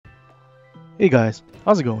Hey guys,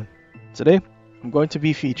 how's it going? Today, I'm going to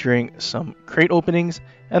be featuring some crate openings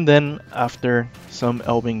and then after some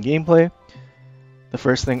Elbing gameplay. The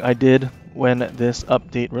first thing I did when this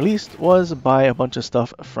update released was buy a bunch of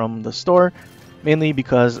stuff from the store, mainly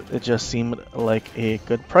because it just seemed like a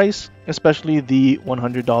good price, especially the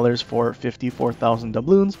 $100 for 54,000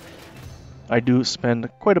 doubloons. I do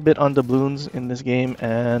spend quite a bit on doubloons in this game,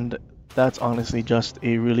 and that's honestly just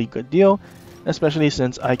a really good deal, especially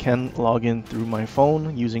since I can log in through my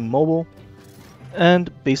phone using mobile.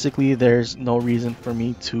 And basically, there's no reason for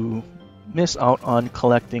me to miss out on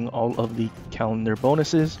collecting all of the calendar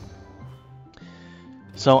bonuses.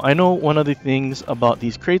 So I know one of the things about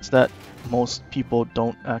these crates that most people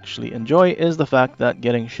don't actually enjoy is the fact that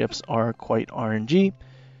getting ships are quite RNG.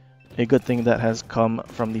 A good thing that has come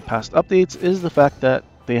from the past updates is the fact that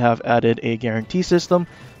they have added a guarantee system.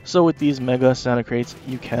 So with these Mega Santa crates,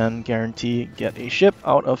 you can guarantee get a ship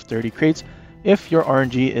out of 30 crates if your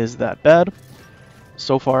RNG is that bad.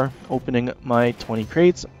 So far, opening my 20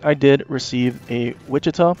 crates, I did receive a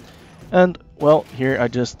Wichita, and well, here I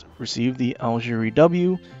just received the Algeria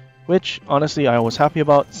W, which honestly I was happy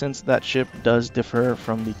about since that ship does differ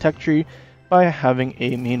from the tech tree by having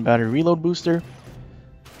a main battery reload booster.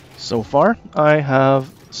 So far, I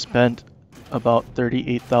have spent about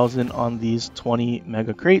 38,000 on these 20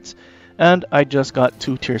 mega crates, and I just got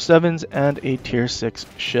 2 tier 7s and a tier 6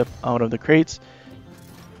 ship out of the crates.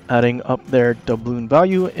 Adding up their doubloon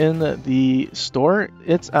value in the store,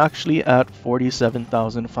 it's actually at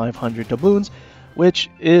 47,500 doubloons, which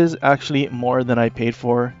is actually more than I paid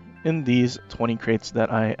for in these 20 crates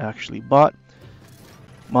that I actually bought.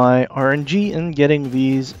 My RNG in getting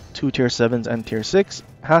these 2 tier 7s and tier 6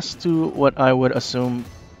 has to what I would assume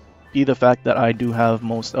be the fact that I do have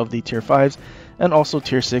most of the tier 5s and also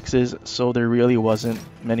tier 6s, so there really wasn't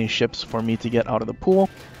many ships for me to get out of the pool.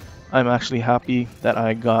 I'm actually happy that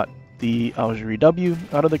I got the Algeria W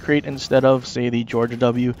out of the crate instead of, say, the Georgia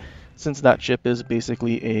W, since that ship is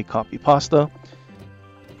basically a copy pasta.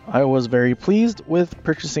 I was very pleased with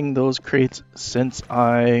purchasing those crates since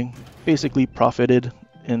I basically profited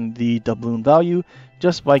in the doubloon value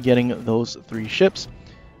just by getting those 3 ships.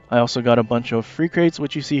 I also got a bunch of free crates,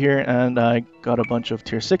 which you see here, and I got a bunch of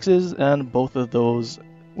tier 6s and both of those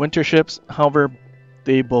winter ships. However,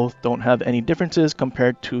 they both don't have any differences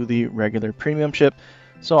compared to the regular premium ship,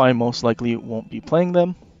 so I most likely won't be playing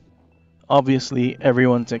them. Obviously,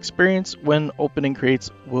 everyone's experience when opening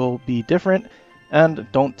crates will be different, and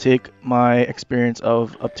don't take my experience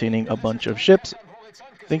of obtaining a bunch of ships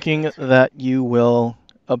thinking that you will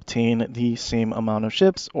obtain the same amount of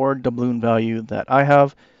ships or doubloon value that I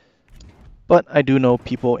have, but I do know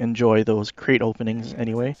people enjoy those crate openings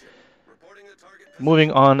anyway.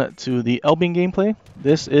 Moving on to the Elbing gameplay,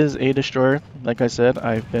 this is a destroyer, like I said,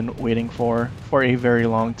 I've been waiting for a very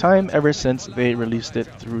long time, ever since they released it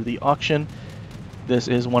through the auction. This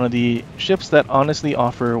is one of the ships that honestly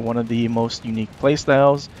offer one of the most unique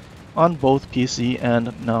playstyles on both PC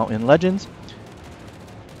and now in Legends.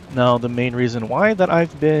 Now, the main reason why that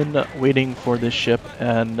I've been waiting for this ship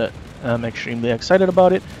and am extremely excited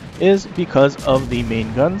about it is because of the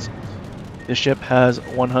main guns. The ship has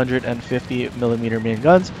 150mm main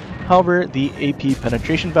guns, however the AP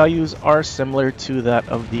penetration values are similar to that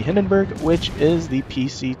of the Hindenburg, which is the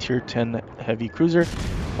PC tier 10 heavy cruiser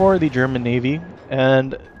for the German Navy,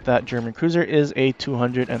 and that German cruiser is a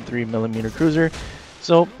 203mm cruiser.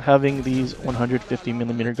 So having these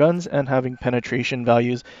 150mm guns and having penetration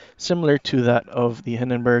values similar to that of the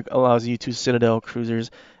Hindenburg allows you to citadel cruisers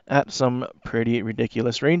at some pretty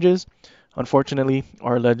ridiculous ranges. Unfortunately,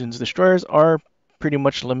 our Legends destroyers are pretty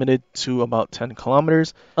much limited to about 10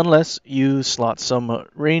 kilometers unless you slot some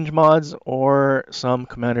range mods or some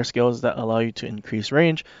commander skills that allow you to increase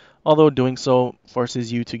range, although doing so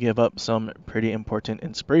forces you to give up some pretty important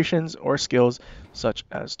inspirations or skills such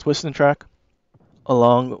as twist and track.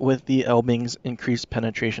 Along with the Elbing's increased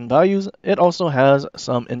penetration values, it also has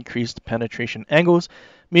some increased penetration angles,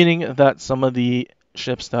 meaning that some of the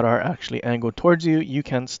ships that are actually angled towards you, you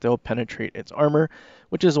can still penetrate its armor,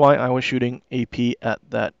 which is why I was shooting AP at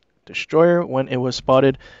that destroyer when it was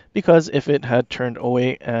spotted, because if it had turned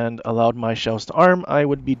away and allowed my shells to arm, I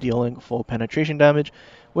would be dealing full penetration damage,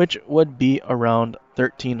 which would be around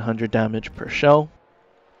 1300 damage per shell.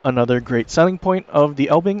 Another great selling point of the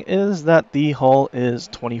Elbing is that the hull is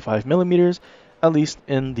 25mm, at least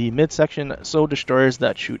in the midsection, so destroyers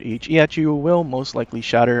that shoot HE at you will most likely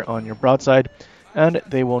shatter on your broadside, and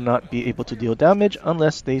they will not be able to deal damage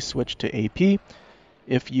unless they switch to AP.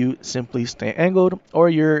 If you simply stay angled, or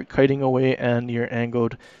you're kiting away and you're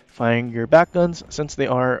angled firing your back guns, since they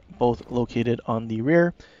are both located on the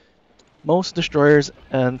rear, Most destroyers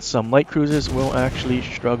and some light cruisers will actually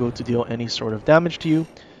struggle to deal any sort of damage to you.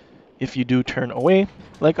 If you do turn away,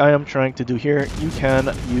 like I am trying to do here, you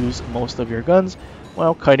can use most of your guns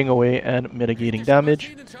while kiting away and mitigating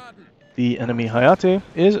damage. The enemy Hayate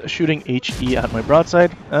is shooting HE at my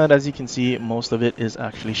broadside, and as you can see, most of it is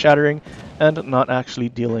actually shattering and not actually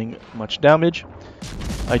dealing much damage.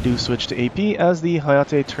 I do switch to AP as the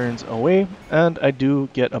Hayate turns away, and I do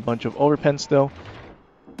get a bunch of overpen still.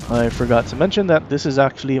 I forgot to mention that this is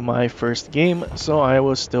actually my first game, so I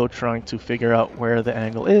was still trying to figure out where the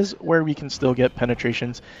angle is, where we can still get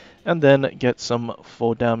penetrations, and then get some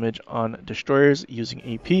full damage on destroyers using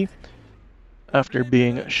AP. After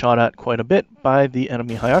being shot at quite a bit by the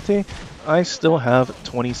enemy Hayate, I still have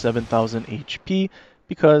 27,000 HP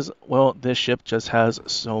because, well, this ship just has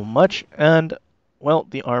so much, and, well,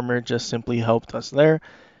 the armor just simply helped us there.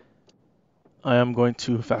 I am going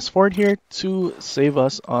to fast forward here to save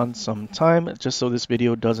us on some time, just so this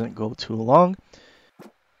video doesn't go too long.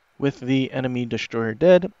 With the enemy destroyer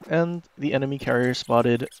dead and the enemy carrier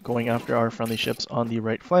spotted going after our friendly ships on the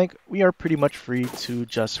right flank, we are pretty much free to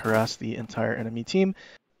just harass the entire enemy team,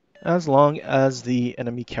 as long as the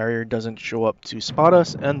enemy carrier doesn't show up to spot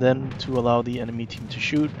us and then to allow the enemy team to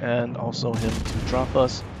shoot and also him to drop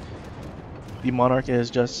us. The Monarch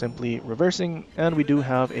is just simply reversing, and we do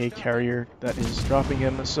have a carrier that is dropping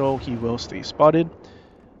him, so he will stay spotted.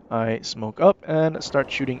 I smoke up and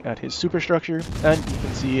start shooting at his superstructure, and you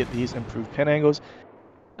can see these improved pan angles,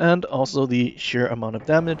 and also the sheer amount of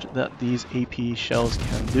damage that these AP shells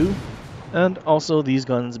can do, and also these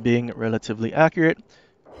guns being relatively accurate.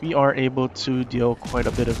 We are able to deal quite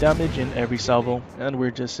a bit of damage in every salvo, and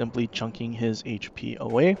we're just simply chunking his HP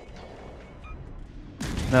away.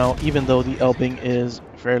 Now, even though the Elbing is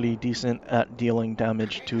fairly decent at dealing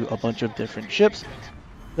damage to a bunch of different ships,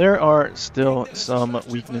 there are still some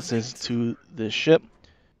weaknesses to this ship.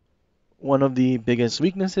 One of the biggest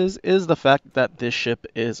weaknesses is the fact that this ship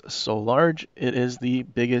is so large. It is the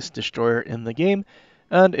biggest destroyer in the game,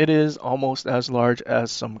 and it is almost as large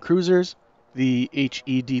as some cruisers. The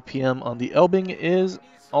HE DPM on the Elbing is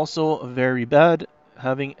also very bad,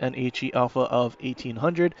 having an HE alpha of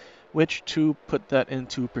 1800, which, to put that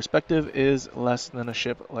into perspective, is less than a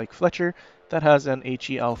ship like Fletcher that has an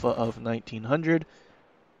HE alpha of 1900.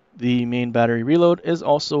 The main battery reload is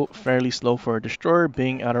also fairly slow for a destroyer,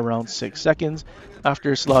 being at around 6 seconds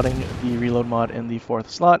after slotting the reload mod in the 4th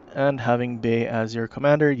slot and having Bay as your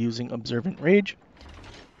commander using Observant Rage.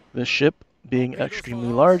 The ship, being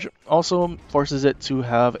extremely large, also forces it to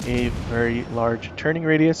have a very large turning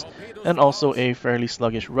radius and also a fairly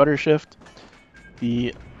sluggish rudder shift.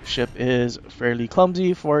 The ship is fairly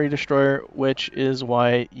clumsy for a destroyer, which is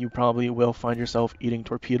why you probably will find yourself eating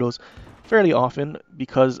torpedoes fairly often,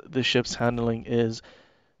 because the ship's handling is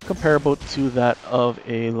comparable to that of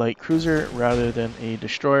a light cruiser rather than a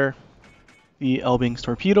destroyer. The Elbing's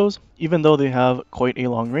torpedoes, even though they have quite a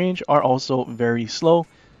long range, are also very slow,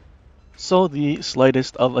 so the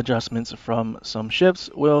slightest of adjustments from some ships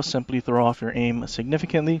will simply throw off your aim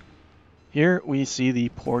significantly. Here we see the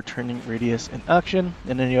poor turning radius in action.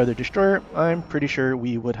 In any other destroyer, I'm pretty sure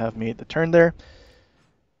we would have made the turn there.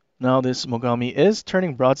 Now this Mogami is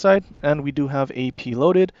turning broadside, and we do have AP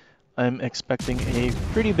loaded. I'm expecting a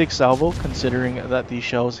pretty big salvo considering that these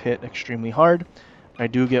shells hit extremely hard. I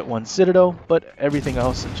do get one Citadel, but everything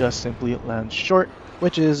else just simply lands short,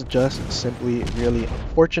 which is just simply really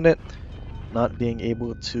unfortunate. Not being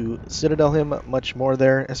able to Citadel him much more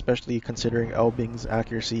there, especially considering Elbing's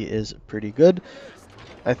accuracy is pretty good.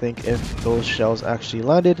 I think if those shells actually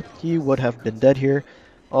landed, he would have been dead here.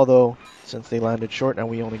 Although, since they landed short and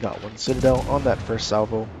we only got one Citadel on that first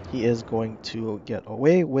salvo, he is going to get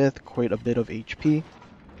away with quite a bit of HP.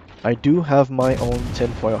 I do have my own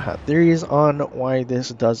tinfoil hat theories on why this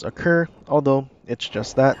does occur, although it's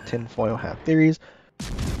just that, tinfoil hat theories.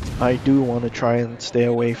 I do want to try and stay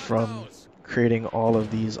away from creating all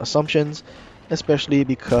of these assumptions, especially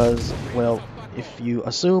because, well, if you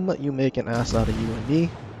assume, you make an ass out of you and me.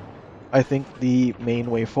 I think the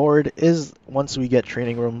main way forward is, once we get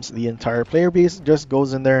training rooms, the entire player base just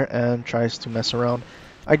goes in there and tries to mess around,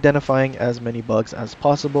 identifying as many bugs as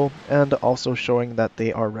possible and also showing that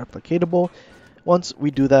they are replicatable. Once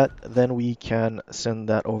we do that, then we can send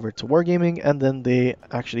that over to Wargaming, and then they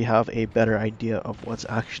actually have a better idea of what's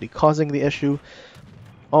actually causing the issue.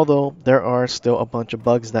 Although there are still a bunch of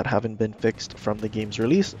bugs that haven't been fixed from the game's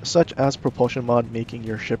release, such as propulsion mod making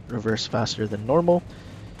your ship reverse faster than normal,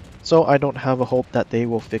 so I don't have a hope that they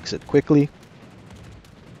will fix it quickly.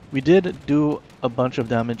 We did do a bunch of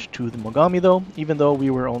damage to the Mogami though, even though we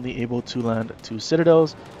were only able to land 2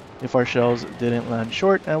 Citadels. If our shells didn't land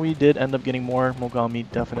short and we did end up getting more, Mogami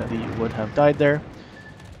definitely would have died there.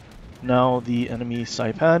 Now the enemy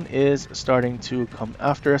Saipan is starting to come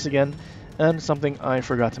after us again, and something I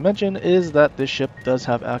forgot to mention is that this ship does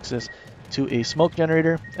have access to a smoke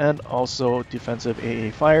generator and also defensive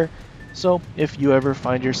AA fire. So if you ever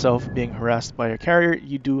find yourself being harassed by a carrier,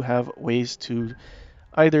 you do have ways to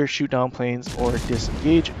either shoot down planes or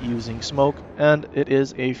disengage using smoke, and it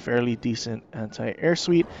is a fairly decent anti-air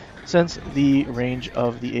suite since the range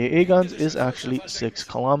of the AA guns is actually 6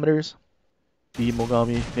 kilometers. The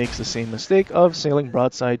Mogami makes the same mistake of sailing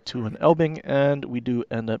broadside to an Elbing, and we do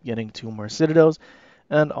end up getting 2 more citadels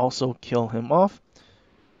and also kill him off.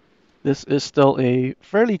 This is still a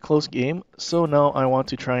fairly close game, so now I want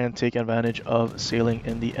to try and take advantage of sailing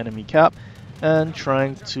in the enemy cap and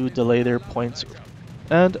trying to delay their points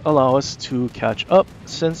and allow us to catch up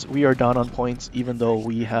since we are down on points even though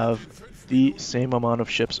we have the same amount of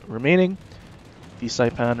ships remaining. The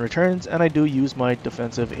Saipan returns and I do use my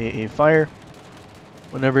defensive AA fire.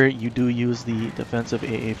 Whenever you do use the defensive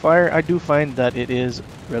AA fire, I do find that it is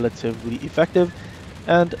relatively effective.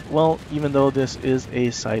 And, well, even though this is a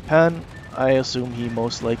Saipan, I assume he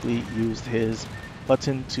most likely used his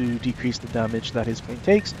button to decrease the damage that his plane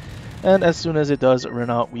takes. And as soon as it does run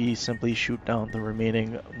out, we simply shoot down the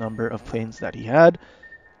remaining number of planes that he had.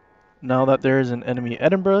 Now that there is an enemy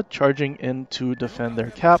Edinburgh charging in to defend their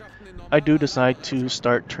cap, I do decide to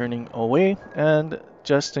start turning away, and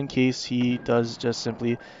just in case he does just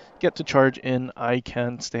simply get to charge in, I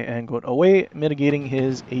can stay angled away, mitigating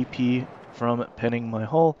his AP from pinning my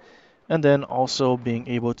hull, and then also being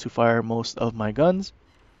able to fire most of my guns.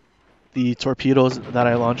 The torpedoes that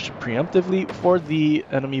I launched preemptively for the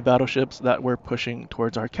enemy battleships that were pushing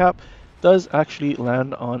towards our cap does actually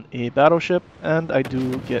land on a battleship, and I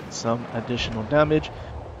do get some additional damage.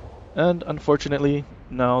 And unfortunately,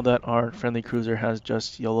 now that our friendly cruiser has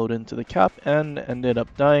just yellowed into the cap and ended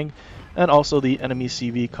up dying, and also the enemy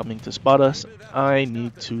CV coming to spot us, I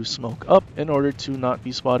need to smoke up in order to not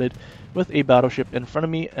be spotted with a battleship in front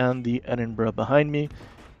of me and the Edinburgh behind me.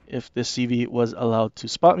 If this CV was allowed to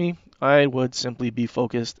spot me, I would simply be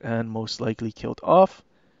focused and most likely killed off.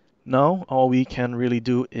 Now, all we can really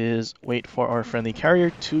do is wait for our friendly carrier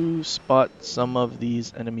to spot some of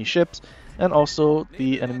these enemy ships and also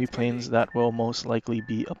the enemy planes that will most likely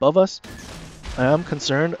be above us. I am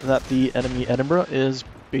concerned that the enemy Edinburgh is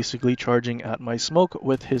basically charging at my smoke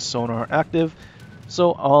with his sonar active,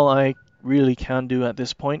 so all I really can do at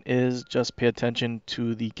this point is just pay attention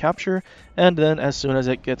to the capture, and then as soon as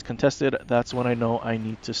it gets contested, that's when I know I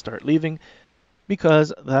need to start leaving,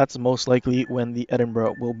 because that's most likely when the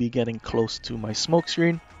Edinburgh will be getting close to my smoke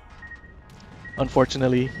screen.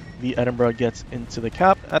 Unfortunately, the Edinburgh gets into the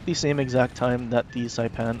cap at the same exact time that the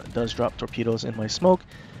Saipan does drop torpedoes in my smoke,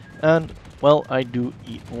 and, well, I do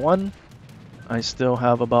eat one. I still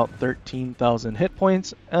have about 13,000 hit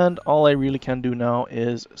points, and all I really can do now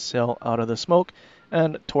is sail out of the smoke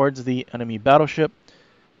and towards the enemy battleship.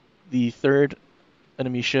 The third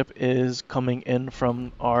enemy ship is coming in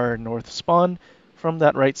from our north spawn from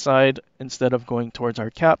that right side instead of going towards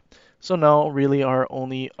our cap. So now really our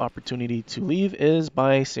only opportunity to leave is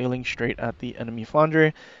by sailing straight at the enemy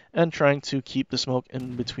flange and trying to keep the smoke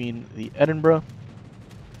in between the Edinburgh.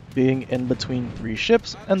 Being in between 3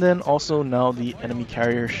 ships, and then also now the enemy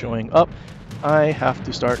carrier showing up, I have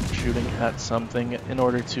to start shooting at something in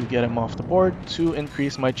order to get him off the board to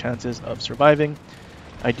increase my chances of surviving.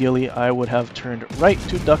 Ideally, I would have turned right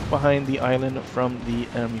to duck behind the island from the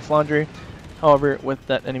enemy flange. However, with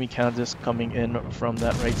that enemy Kansas coming in from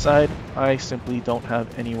that right side, I simply don't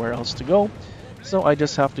have anywhere else to go. So I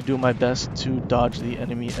just have to do my best to dodge the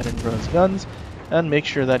enemy Edinburgh's guns and make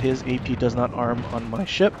sure that his AP does not arm on my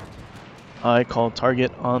ship. I call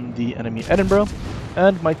target on the enemy Edinburgh,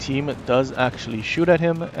 and my team does actually shoot at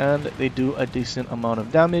him, and they do a decent amount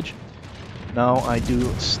of damage. Now I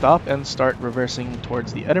do stop and start reversing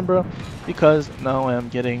towards the Edinburgh because now I am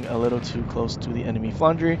getting a little too close to the enemy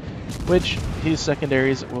flange, which his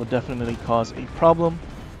secondaries will definitely cause a problem.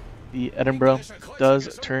 The Edinburgh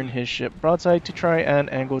does turn his ship broadside to try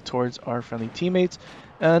and angle towards our friendly teammates,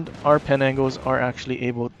 and our pen angles are actually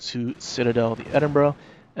able to citadel the Edinburgh,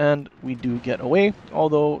 and we do get away,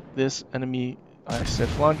 although this enemy, I said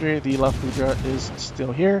flange, the La Foudre is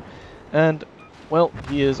still here, and well,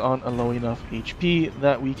 he is on a low enough HP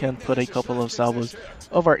that we can put a couple of salvos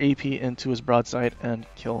of our AP into his broadside and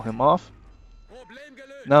kill him off.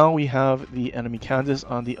 Now we have the enemy Kansas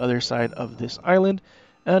on the other side of this island,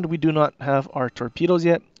 and we do not have our torpedoes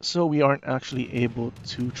yet, so we aren't actually able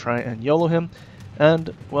to try and YOLO him.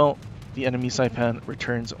 And, well, the enemy Saipan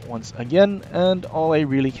returns once again, and all I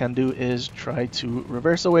really can do is try to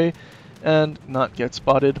reverse away and not get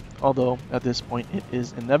spotted, although at this point it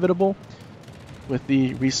is inevitable. With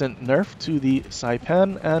the recent nerf to the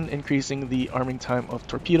Saipan and increasing the arming time of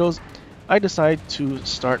torpedoes, I decide to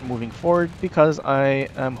start moving forward because I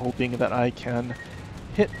am hoping that I can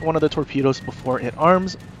hit one of the torpedoes before it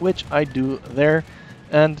arms, which I do there,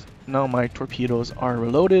 and now my torpedoes are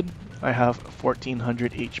reloaded. I have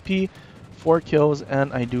 1400 HP, 4 kills,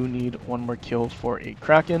 and I do need one more kill for a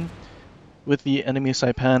Kraken. With the enemy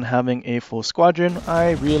Saipan having a full squadron,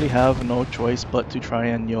 I really have no choice but to try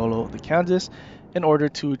and YOLO the Kansas in order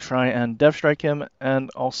to try and dev strike him and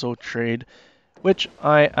also trade, which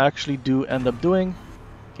I actually do end up doing,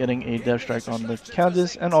 getting a dev strike on the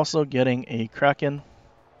Kansas and also getting a Kraken.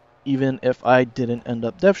 Even if I didn't end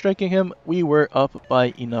up dev striking him, we were up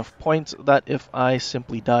by enough points that if I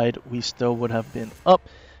simply died, we still would have been up,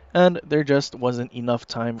 and there just wasn't enough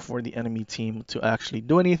time for the enemy team to actually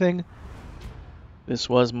do anything. This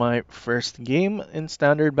was my first game in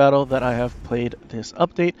Standard Battle that I have played this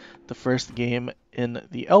update, the first game in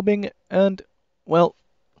the Elbing, and, well,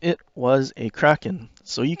 it was a Kraken.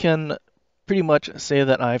 So you can pretty much say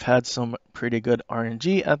that I've had some pretty good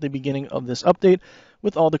RNG at the beginning of this update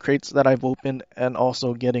with all the crates that I've opened and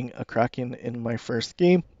also getting a Kraken in my first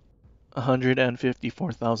game.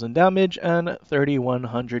 154,000 damage and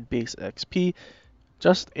 3100 base XP.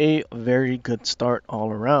 Just a very good start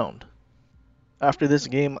all around. After this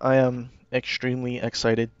game, I am extremely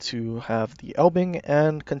excited to have the Elbing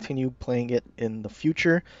and continue playing it in the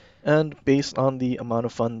future. And based on the amount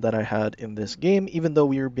of fun that I had in this game, even though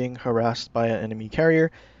we were being harassed by an enemy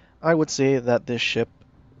carrier, I would say that this ship,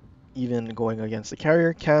 even going against the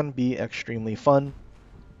carrier, can be extremely fun.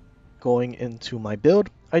 Going into my build,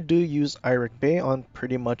 I do use Eirik Bay on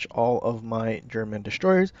pretty much all of my German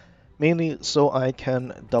destroyers, mainly so I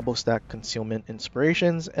can double stack concealment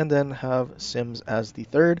inspirations and then have Sims as the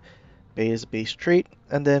third, Bay's base trait,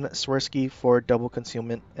 and then Swirsky for double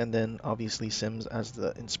concealment, and then obviously Sims as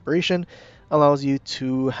the inspiration, allows you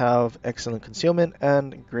to have excellent concealment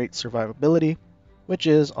and great survivability, which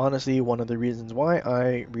is honestly one of the reasons why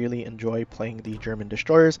I really enjoy playing the German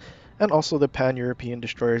destroyers and also the Pan-European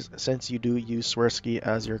destroyers, since you do use Swirsky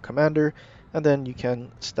as your commander, and then you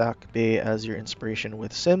can stack Bay as your inspiration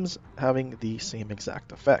with Sims, having the same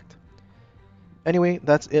exact effect. Anyway,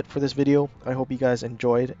 that's it for this video. I hope you guys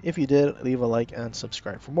enjoyed. If you did, leave a like and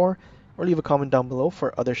subscribe for more, or leave a comment down below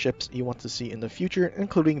for other ships you want to see in the future,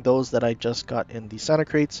 including those that I just got in the Santa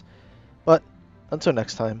crates. But until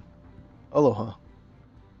next time, aloha.